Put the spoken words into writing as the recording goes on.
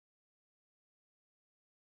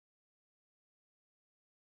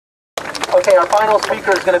Okay, our final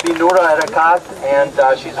speaker is going to be Noura Erakat, and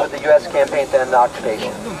she's with the U.S. Campaign to End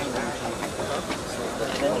Occupation.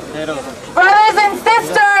 Brothers and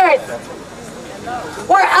sisters,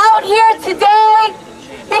 we're out here today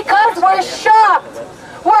because we're shocked,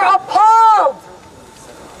 we're appalled,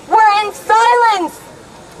 we're in silence.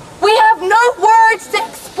 We have no words to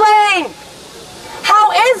explain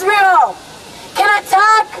how Israel can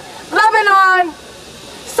attack Lebanon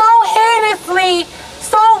so heinously,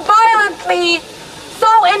 so violently, so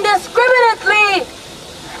indiscriminately,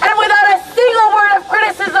 and without a single word of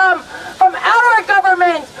criticism from our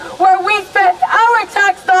government, where we spend our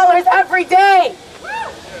tax dollars every day.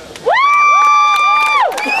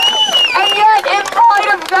 And yet, in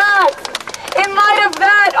light of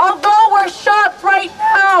that, although we're shocked right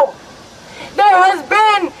now, there has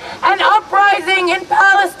been an uprising in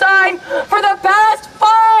Palestine for the past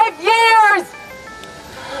 5 years.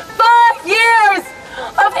 5 years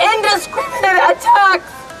of indiscriminate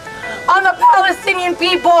attacks on the Palestinian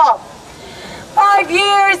people. 5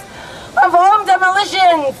 years of home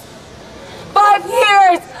demolitions. 5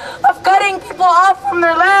 years of cutting people off from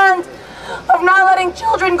their land, of not letting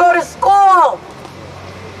children go to school.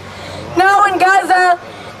 Now in Gaza,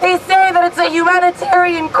 they say that it's a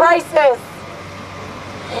humanitarian crisis.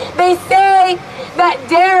 They say that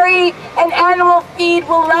dairy and animal feed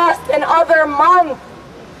will last another month.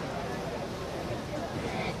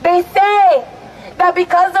 They say that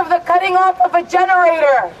because of the cutting off of a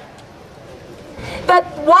generator, that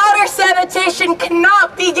water sanitation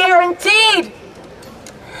cannot be guaranteed.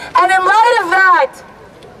 And in light of that,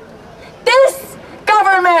 this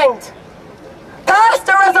government passed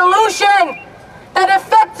a resolution that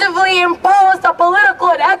effectively imposed a political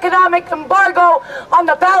and economic embargo on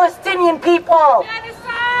the Palestinian people.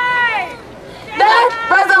 That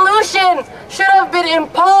resolution should have been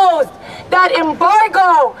imposed. That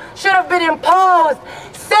embargo should have been imposed.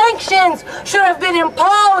 Sanctions should have been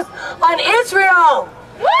imposed on Israel.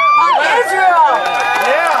 On Israel.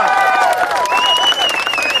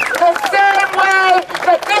 The same way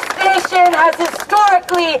that this nation has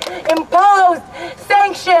historically imposed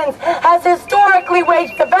sanctions, has historically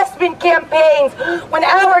waged divestment campaigns, when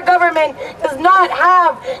our government does not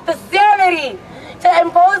have the sanity to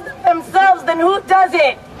impose them themselves, then who does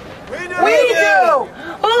it? We do!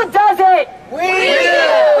 Who does it? We do!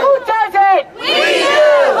 Who does it? We do!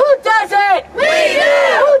 Who does it? We do!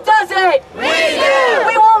 Who does it? We do!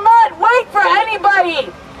 We will not wait for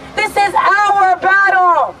anybody! This is our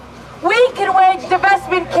battle! We can wage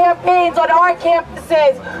divestment campaigns on our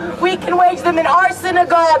campuses. We can wage them in our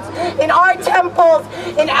synagogues, in our temples,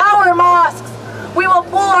 in our mosques. We will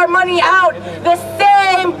pull our money out the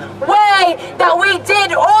same way that we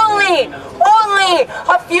did only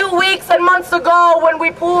a few weeks and months ago when we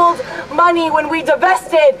pooled money, when we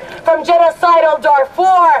divested from genocidal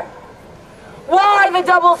Darfur. Why the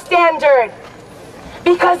double standard?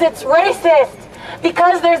 Because it's racist.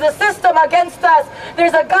 Because there's a system against us.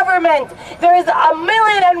 There's a government. There is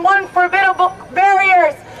 1,000,001 formidable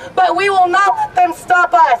barriers, but we will not let them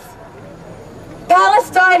stop us.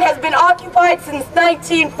 Palestine has been occupied since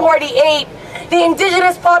 1948. The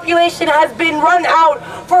indigenous population has been run out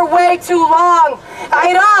for way too long.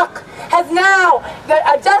 Iraq has now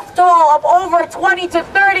a death toll of over 20 to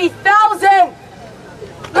 30,000.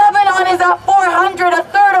 Lebanon is at 400, a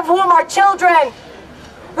third of whom are children.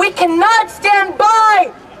 We cannot stand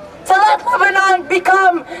by to let Lebanon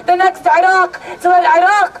become the next Iraq, to let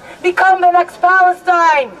Iraq become the next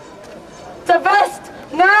Palestine. Divest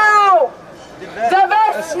now!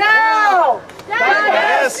 Divest now!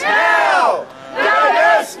 Divest now!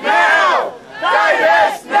 Divest now!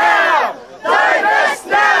 Divest now!